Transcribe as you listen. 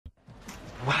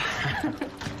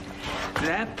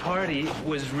That party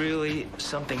was really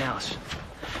something else.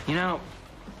 You know,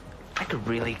 I could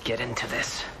really get into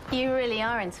this. You really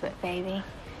are into it, baby.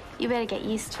 You better get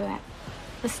used to it.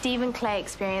 The Stephen Clay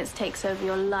experience takes over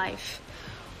your life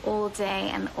all day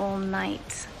and all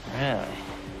night. Really?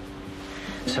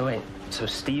 So wait, so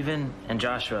Stephen and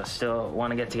Joshua still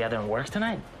want to get together and work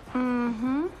tonight?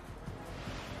 Mm-hmm.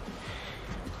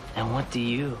 And what do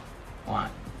you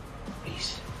want,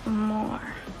 Reese? More.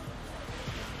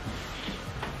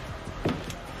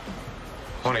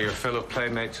 One of your fellow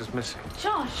playmates is missing.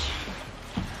 Josh.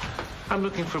 I'm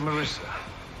looking for Marissa.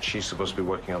 She's supposed to be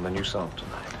working on the new song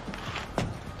tonight.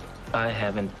 I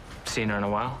haven't seen her in a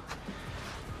while.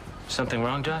 Something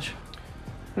wrong, Josh?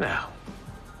 No.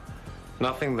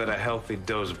 Nothing that a healthy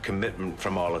dose of commitment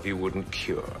from all of you wouldn't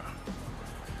cure.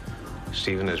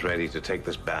 Stephen is ready to take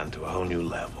this band to a whole new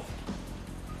level.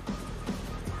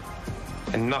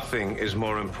 And nothing is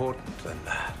more important than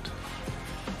that.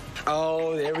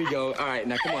 Oh, there we go. All right,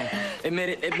 now come on. Admit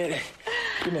it, admit it.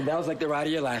 Come on, that was like the ride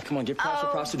of your life. Come on, get props for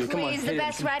props to do. Come on, please, the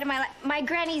best ride of my life. My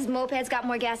granny's moped's got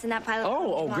more gas than that pilot.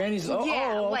 Granny's. Oh,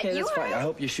 yeah, oh, what, okay, that's fine. heard? I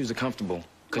hope your shoes are comfortable,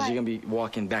 because you're gonna be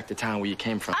walking back to town where you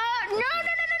came from. No. No.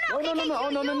 You are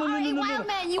a wild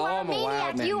man. You are a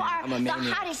maniac. You are the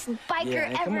hottest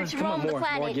biker ever to roam the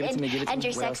planet. And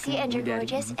you're sexy and you're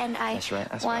gorgeous. And I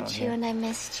want you and I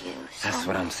missed you. That's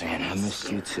what I'm saying. I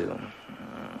missed you too.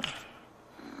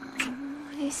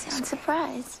 You sound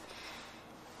surprised.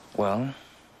 Well,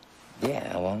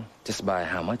 yeah, well, just by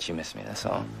how much you miss me, that's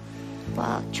all.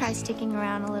 Well, try sticking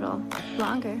around a little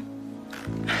longer.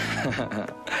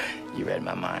 You read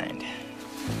my mind.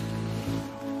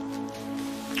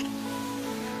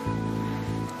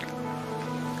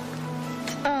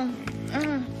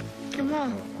 Come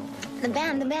on. The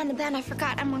band. I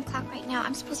forgot. I'm on clock right now.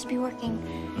 I'm supposed to be working.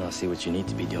 No, see, what you need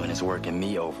to be doing is working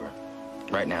me over.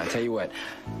 Right now, I tell you what,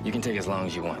 you can take as long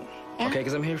as you want. Yeah? Okay,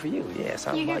 because I'm here for you. Yeah, it's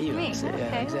all about you. Me. That's it. Okay.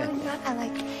 Yeah, exactly.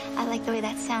 I like the way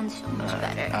that sounds so much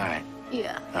better. All right.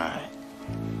 Yeah. All right.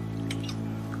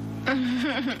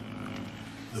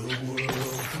 The world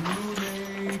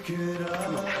will make it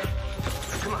up.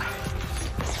 Come on.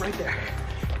 It's right there.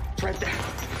 It's right there.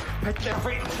 Right there,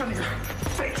 right in front of your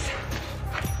face.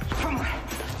 Come on.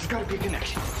 There's got to be a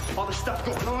connection. All the stuff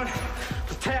going on,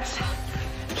 the test,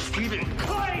 Stephen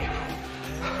Clay.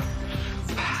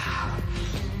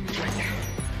 It's right there.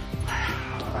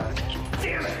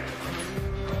 Damn it.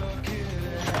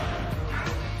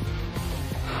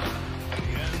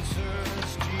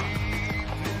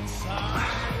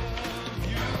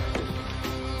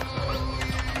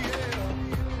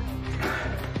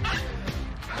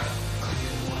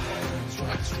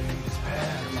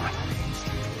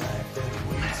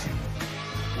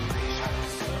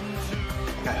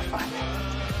 Gotta find it.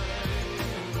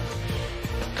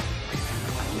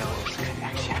 I know it's a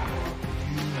connection.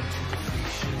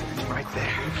 It's right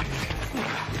there.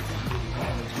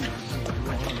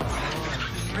 Right there.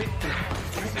 Right there.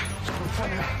 In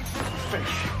front of your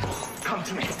face. Come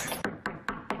to me.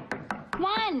 Come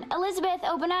on, Elizabeth,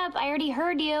 open up. I already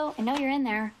heard you. I know you're in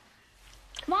there.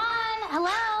 Come on,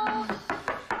 hello.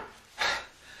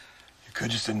 You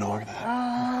could just ignore that.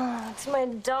 Oh, it's my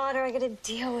daughter. I gotta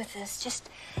deal with this. Just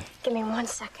give me 1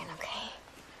 second, okay?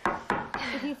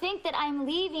 If you think that I'm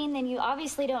leaving, then you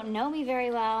obviously don't know me very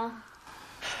well.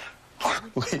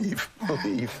 Leave.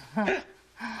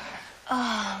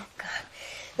 Oh, God.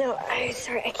 No, I'm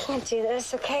sorry. I can't do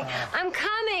this, okay? I'm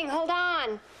coming. Hold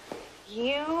on.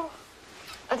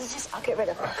 I'll get rid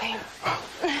of her, okay?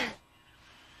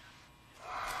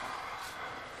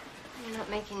 You're not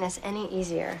making this any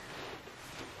easier.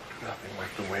 Nothing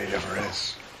like the way it ever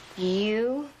is.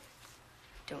 You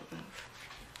don't move.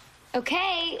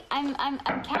 Okay, I'm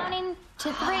counting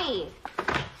to 3.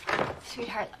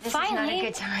 Sweetheart, this Finally. is not a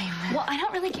good time. Well, I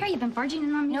don't really care. You've been barging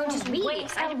in on me No, for just weeks.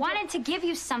 wait. I wanted to give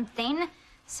you something.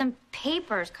 Some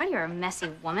papers. God, you're a messy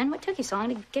woman. What took you so long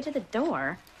to get to the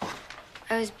door?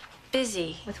 I was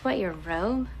busy. With what, your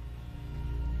robe?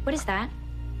 What is that?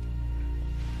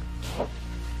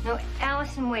 No,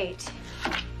 Allison, wait.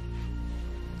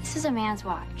 This is a man's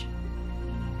watch.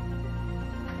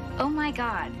 Oh my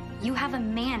God, you have a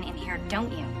man in here,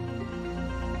 don't you?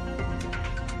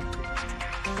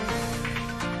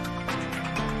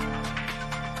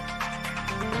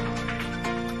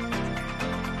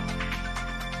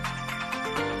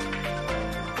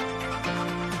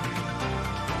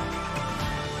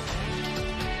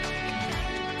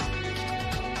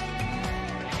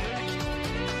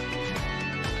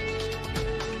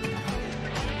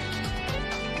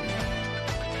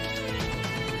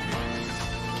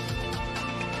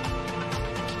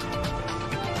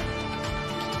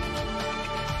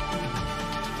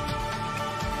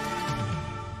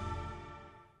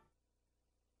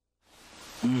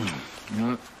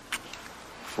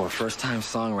 For a first-time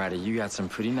songwriter, you got some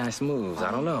pretty nice moves.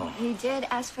 I don't know. You did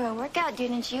ask for a workout,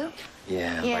 didn't you?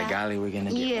 Yeah, by golly, we're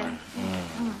gonna get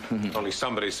one. Only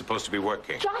somebody's supposed to be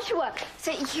working. Joshua, is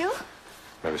it you?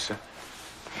 Marissa?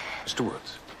 Mr.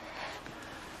 Woods.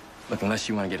 Look, unless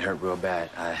you want to get hurt real bad,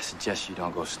 I suggest you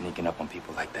don't go sneaking up on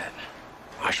people like that.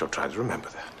 I shall try to remember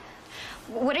that.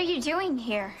 What are you doing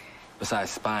here?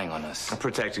 Besides spying on us. I'm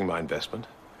protecting my investment.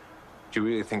 Do you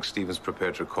really think Steven's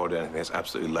prepared to record anything that's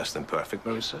absolutely less than perfect,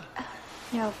 Marissa?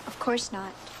 No, of course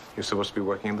not. You're supposed to be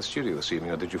working in the studio this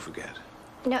evening, or did you forget?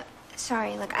 No,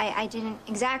 sorry. Look, I didn't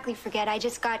exactly forget. I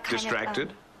just got kind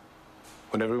Distracted?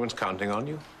 When everyone's counting on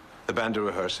you? The band are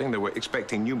rehearsing, they were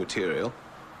expecting new material.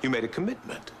 You made a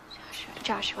commitment.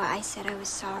 Joshua, I said I was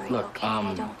sorry. Look, okay?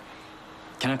 I don't...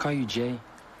 Can I call you Jay?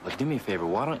 Look, do me a favor.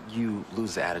 Why don't you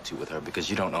lose the attitude with her because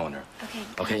you don't own her? Okay.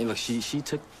 Okay, look, she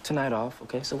took tonight off,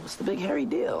 okay? So what's the big hairy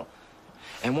deal?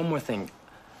 And one more thing.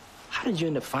 How did you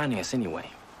end up finding us anyway?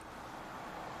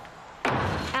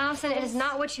 Allison, it is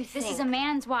not what you think. This is a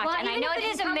man's watch, well, and I know it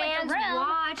is a man's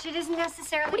watch. It isn't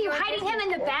necessarily. What are you your hiding him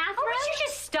in the bathroom? Oh, would you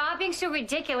just stop being so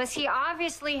ridiculous? He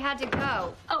obviously had to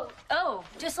go. Oh,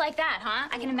 just like that, huh?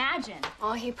 I can imagine.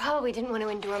 Oh, he probably didn't want to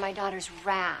endure my daughter's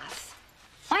wrath.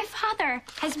 My father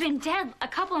has been dead a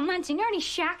couple of months, and you're already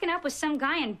shacking up with some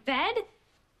guy in bed?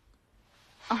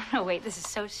 Oh, no, wait, this is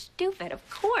so stupid. Of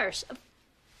course.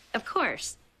 Of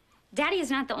course. Daddy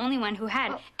is not the only one who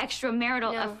had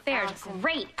extramarital affairs. Allison,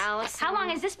 Great. Allison. How long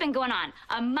has this been going on?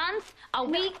 A month? A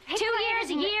week? 2 years?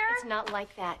 A year? It's not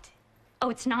like that. Oh,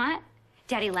 it's not?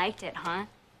 Daddy liked it, huh?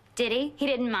 Did he? He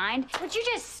didn't mind? Would you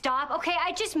just stop? Okay,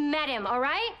 I just met him, all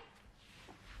right?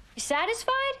 You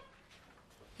satisfied?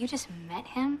 You just met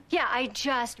him? Yeah, I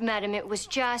just met him. It was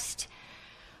just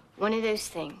one of those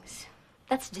things.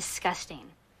 That's disgusting.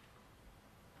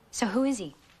 So who is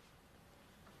he?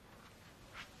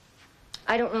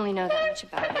 I don't really know that much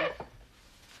about him.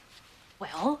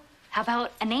 Well, how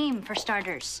about a name for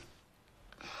starters?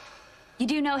 You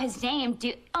do know his name,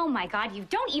 Oh, my God, you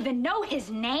don't even know his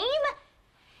name?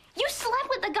 You slept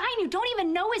with a guy and you don't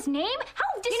even know his name?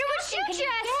 How disgusting can you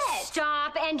just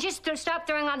stop and just stop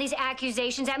throwing all these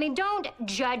accusations at me? Don't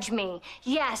judge me.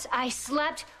 Yes, I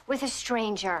slept with a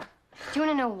stranger. Do you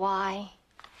want to know why?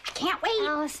 I can't wait.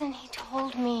 Allison, he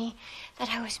told me that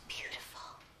I was beautiful.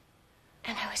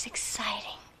 And I was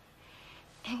exciting.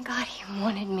 And God, he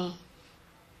wanted me.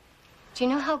 Do you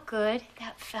know how good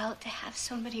that felt to have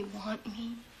somebody want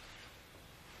me?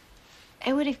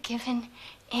 I would have given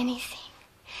anything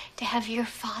to have your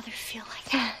father feel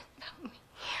like that about me.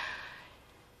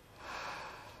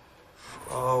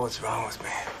 Oh, what's wrong with me?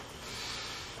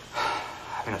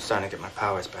 I mean, I'm starting to get my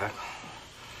powers back.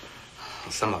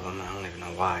 And some of them, I don't even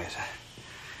know why.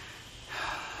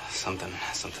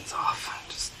 Something's off.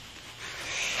 Just...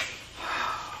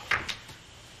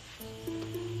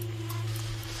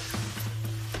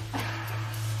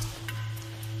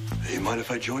 Hey, you mind if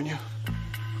I join you?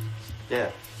 Yeah,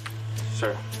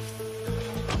 sure.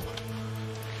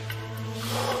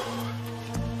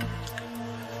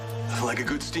 Like a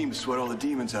good steam to sweat all the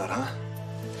demons out, huh?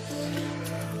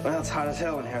 Well, it's hot as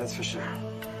hell in here, that's for sure.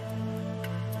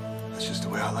 That's just the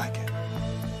way I like it.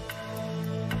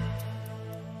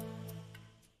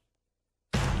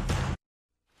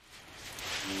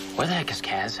 Where the heck is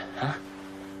Kaz, huh?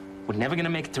 We're never gonna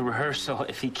make it to rehearsal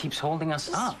if he keeps holding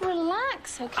us up. Just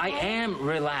relax, okay? I am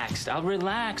relaxed. I'll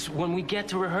relax when we get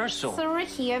to rehearsal. So,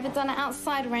 Ricky, you ever done it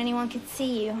outside where anyone could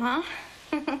see you, huh?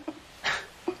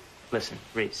 Listen,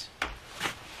 Reese,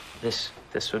 this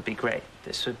would be great.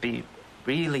 This would be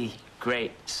really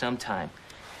great sometime.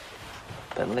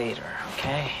 But later,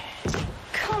 okay?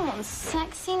 Come on,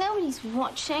 sexy. Nobody's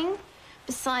watching.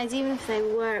 Besides, even if they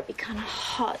were, it'd be kind of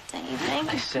hot, don't you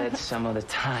think? I said some other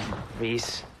time,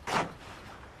 Reese.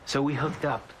 So we hooked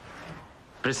up.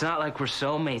 But it's not like we're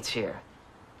soulmates here.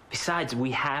 Besides,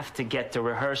 we have to get to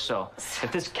rehearsal.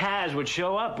 If this Kaz would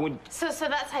show up, would... So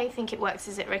that's how you think it works,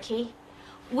 is it, Ricky?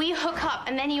 We hook up,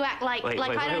 and then you act like I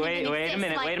don't even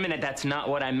exist. Wait a minute. That's not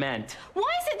what I meant.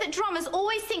 Why is it that drummers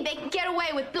always think they can get away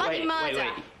with bloody murder?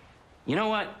 Wait. You know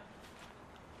what?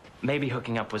 Maybe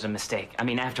hooking up was a mistake. I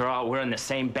mean, after all, we're in the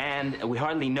same band. We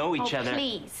hardly know each other.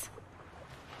 Please.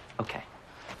 Okay.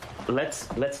 Let's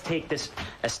take this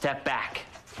a step back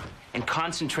and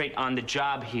concentrate on the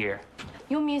job here.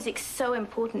 Your music's so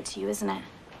important to you, isn't it?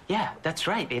 Yeah, that's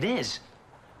right. It is.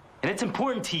 And it's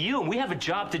important to you, and we have a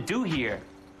job to do here.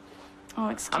 Oh,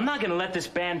 excuse I'm not gonna let this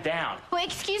band down. Well,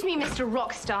 excuse me, Mr.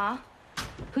 Rockstar,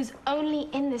 who's only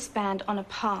in this band on a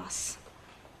pass.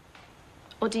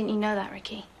 Or didn't you know that,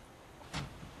 Ricky?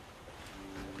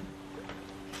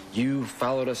 You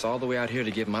followed us all the way out here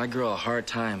to give my girl a hard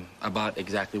time about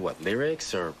exactly what,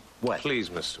 lyrics or what? Please,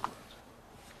 Mr. Woods.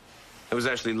 It was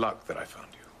actually luck that I found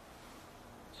you.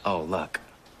 Oh, luck.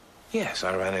 Yes,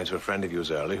 I ran into a friend of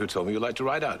yours earlier who told me you like to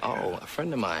ride out here. Oh, a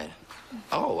friend of mine.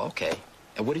 Oh, okay.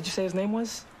 And what did you say his name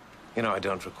was? You know, I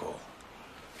don't recall.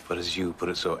 But as you put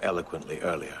it so eloquently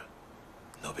earlier,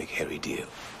 no big hairy deal.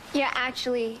 Yeah,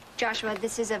 actually, Joshua,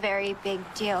 this is a very big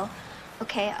deal.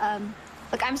 Okay,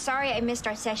 look, I'm sorry I missed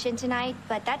our session tonight,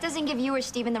 but that doesn't give you or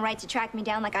Steven the right to track me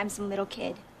down like I'm some little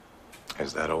kid.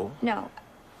 Is that all? No.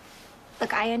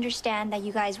 Look, I understand that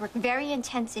you guys work very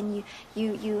intense and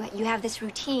you have this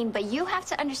routine, but you have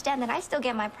to understand that I still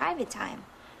get my private time,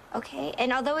 okay?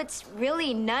 And although it's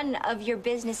really none of your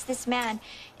business, this man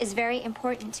is very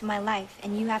important to my life,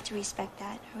 and you have to respect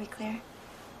that. Are we clear?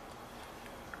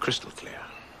 Crystal clear.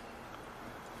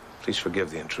 Please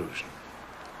forgive the intrusion.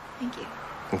 Thank you.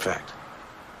 In fact,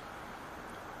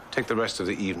 take the rest of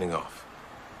the evening off.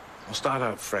 We'll start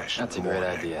out fresh. That's a great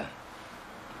idea.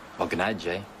 Well, good night,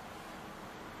 Jay.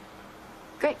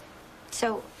 Great.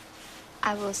 So,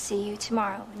 I will see you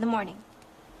tomorrow in the morning.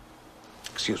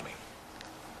 Excuse me.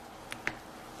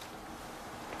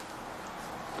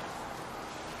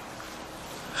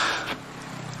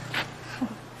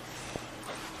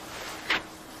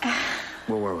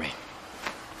 Where were we?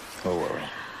 Where were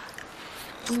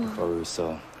we? Before we were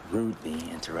so rudely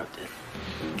interrupted.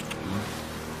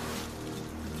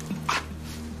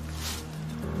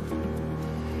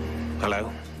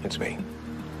 Hello, it's me.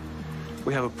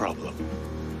 We have a problem.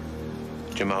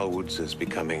 Jamal Woods is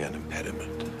becoming an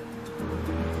impediment.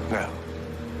 Now,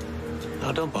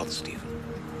 don't bother Steven.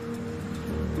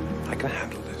 I can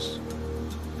handle this.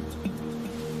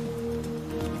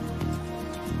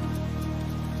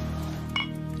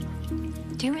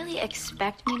 Do you really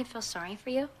expect me to feel sorry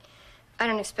for you? I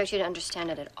don't expect you to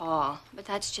understand it at all, but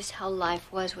that's just how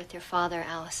life was with your father,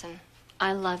 Allison.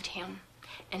 I loved him,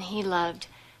 and he loved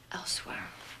elsewhere.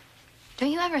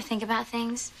 Don't you ever think about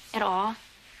things at all?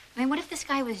 I mean, what if this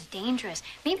guy was dangerous?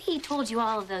 Maybe he told you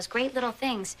all of those great little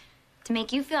things to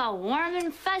make you feel warm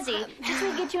and fuzzy, just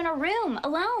to get you in a room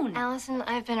alone. Allison,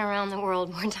 I've been around the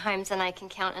world more times than I can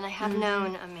count, and I have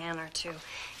known a man or two.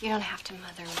 You don't have to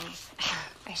mother me.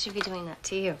 I should be doing that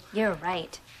to you. You're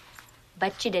right.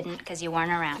 But you didn't because you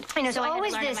weren't around. I know, so it's I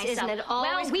always had to learn this, it myself. isn't it?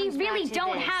 Always well, we comes back really to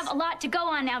don't this. have a lot to go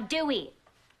on now, do we?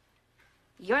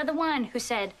 You're the one who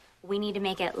said we need to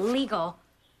make it legal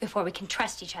before we can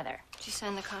trust each other. Did you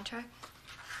sign the contract?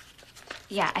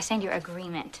 Yeah, I signed your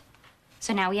agreement.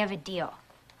 So now we have a deal.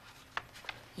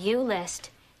 You list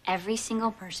every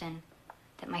single person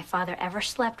that my father ever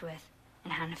slept with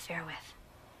and had an affair with.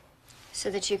 So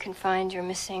that you can find your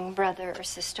missing brother or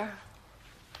sister?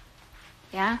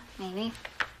 Yeah, maybe.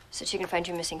 So that you can find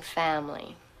your missing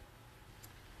family?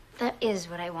 That is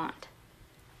what I want.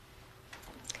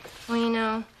 Well, you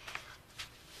know,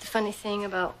 the funny thing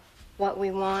about what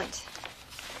we want,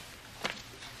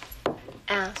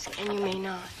 ask and you may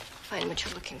not find what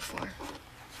you're looking for.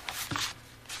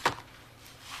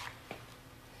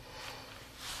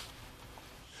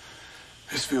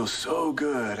 This feels so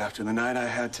good after the night I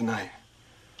had tonight.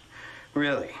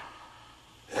 Really?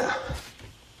 Yeah.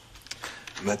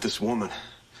 I met this woman.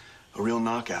 A real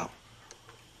knockout.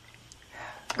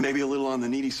 Maybe a little on the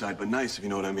needy side, but nice, if you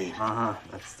know what I mean. Uh-huh.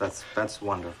 That's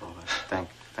wonderful.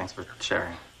 Thanks for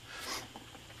sharing.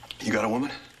 You got a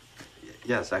woman?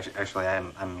 Yes, actually,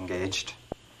 I'm engaged.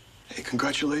 Hey,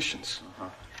 congratulations. Uh-huh.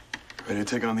 Ready to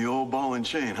take on the old ball and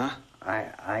chain, huh?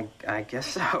 I guess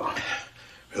so.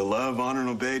 We'll love, honor, and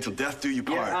obey till death do you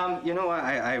part. Yeah, you know what?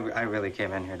 I really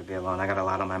came in here to be alone. I got a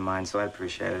lot on my mind, so I'd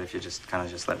appreciate it if you just kind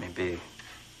of just let me be.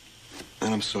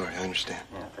 And I'm sorry, I understand.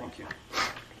 Yeah, thank you.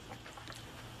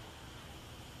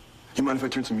 You mind if I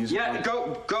turn some music on? Yeah,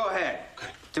 go ahead.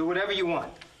 Okay. Do whatever you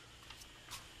want.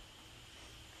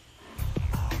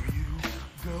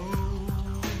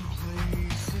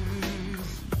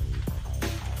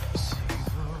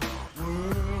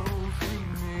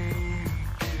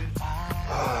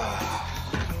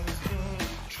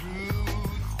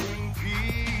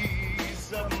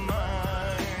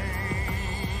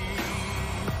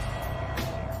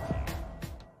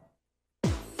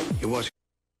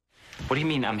 What do you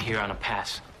mean I'm here on a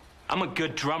pass? I'm a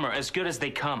good drummer, as good as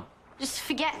they come. Just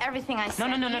forget everything I said.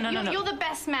 No. You're the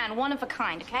best man, one of a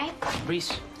kind, okay?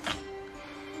 Reese,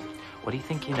 what do you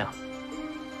think you know?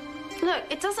 Look,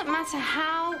 it doesn't matter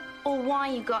how or why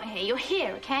you got here. You're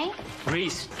here, okay?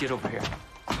 Reese, get over here.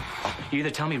 You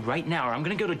either tell me right now or I'm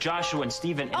gonna go to Joshua and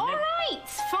Steven and All right,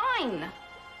 fine.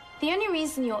 The only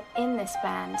reason you're in this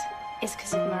band is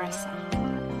because of Marissa.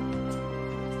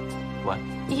 What?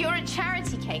 You're a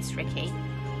charity case, Ricky.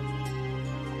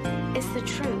 It's the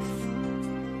truth.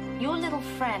 Your little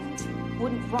friend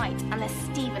wouldn't write unless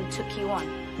Stephen took you on.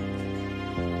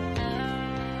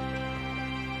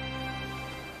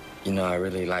 You know, I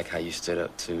really like how you stood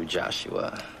up to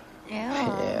Joshua. Yeah.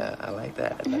 Yeah, I like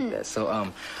that. I like that. So,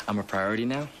 I'm a priority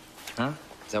now? Huh?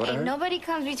 Is that what I heard? Nobody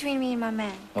comes between me and my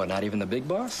man. What, not even the big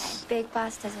boss? Big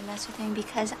boss doesn't mess with him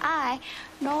because I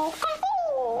know kung fu.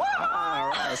 All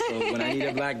right, so when I need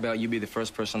a black belt, you be the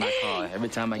first person I call every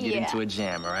time I get into a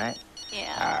jam, all right?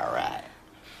 Yeah. All right.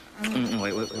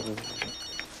 Wait.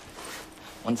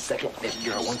 1 second, baby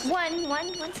girl, 1 second.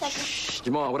 One second. Shh,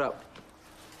 Jamal, what up?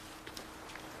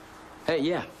 Hey,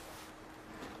 yeah.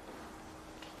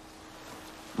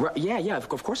 Right, yeah, of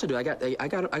course I do. I got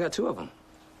 2 of them.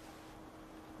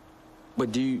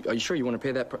 But are you sure you want to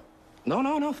pay that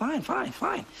No, fine.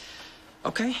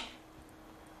 Okay.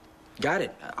 Got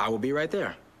it. I will be right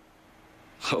there.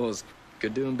 Oh, it's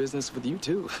good doing business with you,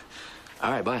 too.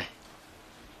 All right, bye.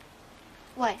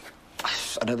 What?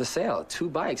 Another sale, 2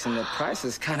 bikes, and the price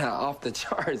is kind of off the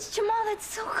charts. Jamal, that's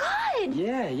so good.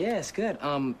 Yeah, it's good.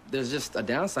 There's just a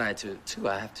downside to it, too.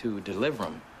 I have to deliver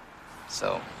them,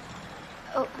 so.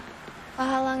 Oh, well,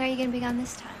 how long are you gonna be gone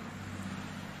this time?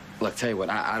 Look, tell you what,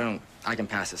 I can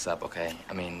pass this up, okay?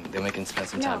 I mean, then we can spend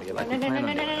some time together like we plan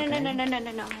on doing,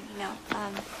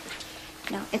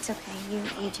 No, it's okay.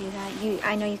 You do that.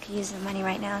 I know you could use the money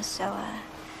right now, so,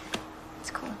 it's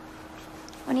cool.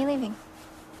 When are you leaving?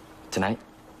 Tonight?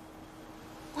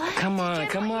 What? Come on.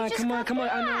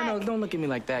 I know. Don't look at me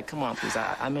like that. Come on, please.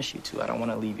 I miss you, too. I don't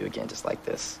want to leave you again just like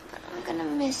this. I'm gonna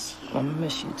miss you. I'm gonna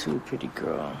miss you, too, pretty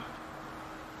girl.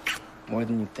 More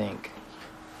than you think.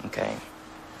 Okay?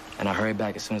 And I'll hurry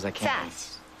back as soon as I can.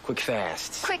 Fast. Quick,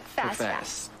 fast. Quick,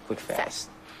 fast.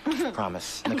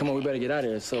 Promise. Now, come on, we better get out of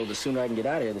here. So the sooner I can get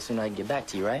out of here, the sooner I can get back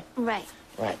to you, right? Right.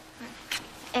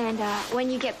 And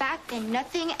when you get back, then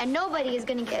nothing and nobody is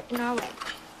gonna get in our way.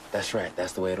 That's right.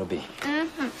 That's the way it'll be. Come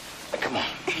on.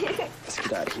 Let's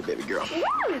get out of here, baby girl.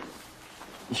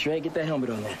 You sure? Get that helmet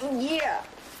on there. Yeah.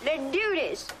 Let's do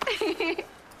this.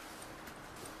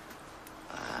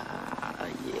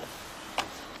 Yeah.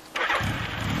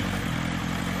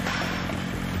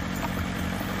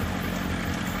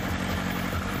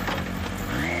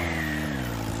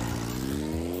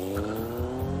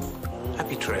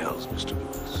 Happy trails, Mr.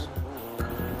 Woods.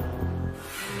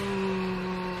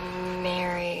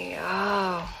 Mary.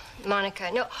 Oh,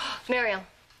 Monica. No, Muriel.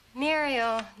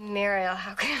 Muriel.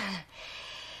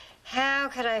 How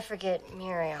could I forget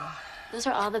Muriel? Those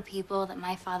are all the people that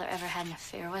my father ever had an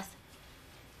affair with.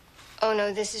 Oh,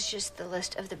 no, this is just the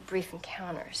list of the brief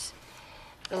encounters.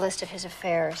 The list of his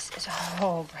affairs is a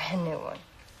whole brand new one.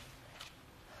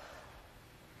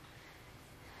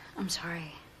 I'm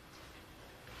sorry.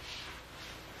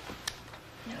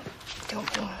 No,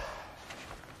 don't be.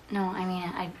 No, I mean,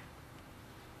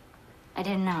 I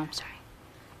didn't know. I'm sorry.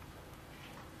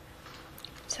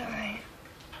 It's all right.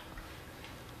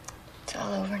 It's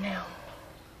all over now.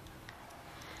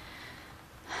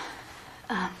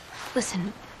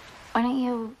 Listen, why don't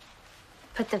you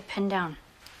put the pen down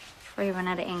before you run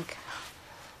out of ink?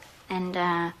 And,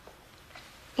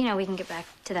 we can get back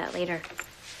to that later.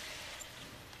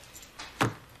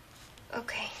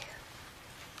 Okay.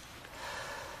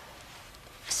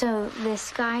 So,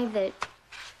 this guy that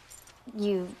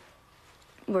you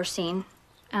were seeing,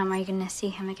 are you gonna see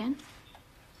him again?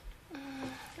 I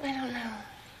don't know.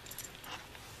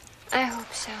 I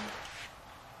hope so.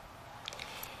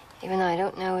 Even though I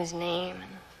don't know his name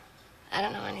and I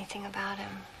don't know anything about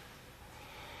him,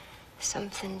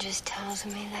 something just tells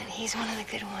me that he's one of the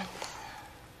good ones.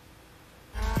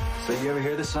 So you ever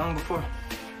hear this song before?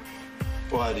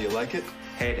 Why, do you like it?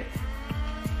 Hate it.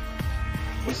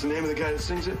 What's the name of the guy that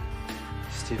sings it?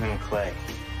 Stephen Clay.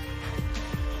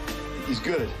 He's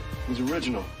good. He's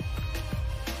original.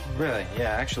 Really?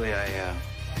 Yeah, actually, I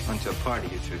went to a party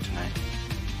you threw tonight.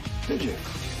 Did you?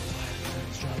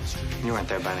 You weren't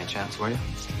there by any chance, were you?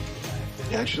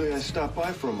 Actually, I stopped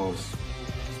by for a moment.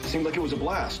 Seemed like it was a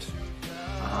blast.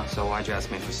 So why'd you ask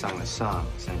me who sung the song,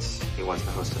 since he was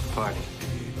the host of the party?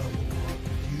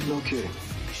 No kidding.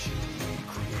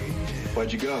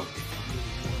 Why'd you go?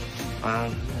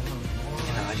 I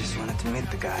just wanted to meet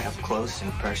the guy up close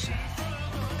in person.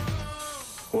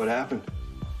 What happened?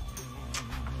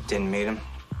 Didn't meet him.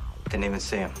 Didn't even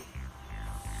see him.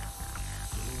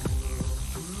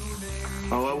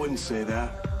 Oh, I wouldn't say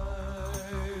that.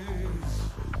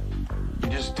 You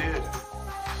just did.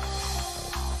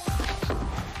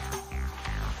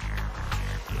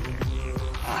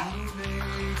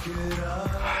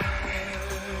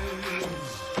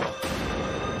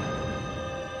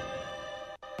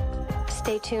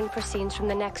 Stay tuned for scenes from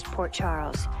the next Port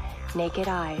Charles. Naked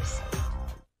Eyes.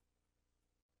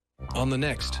 On the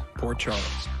next Port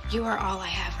Charles. You are all I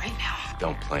have right now.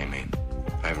 Don't play me.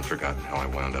 I haven't forgotten how I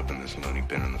wound up in this loony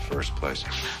bin in the first place.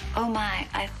 Oh my,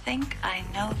 I think I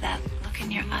know that look in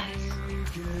your eyes.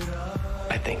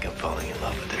 I think I'm falling in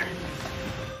love with her.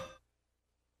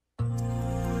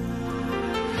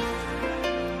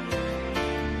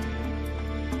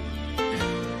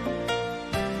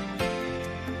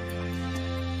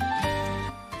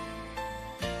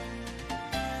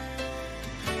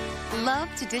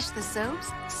 Love to dish the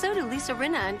soaps? So do Lisa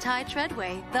Rinna and Ty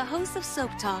Treadway, the hosts of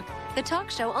Soap Talk, the talk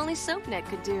show only SoapNet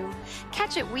could do.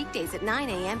 Catch it weekdays at 9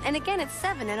 a.m. and again at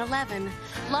 7 and 11.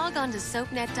 Log on to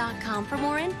SoapNet.com for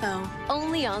more info.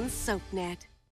 Only on SoapNet.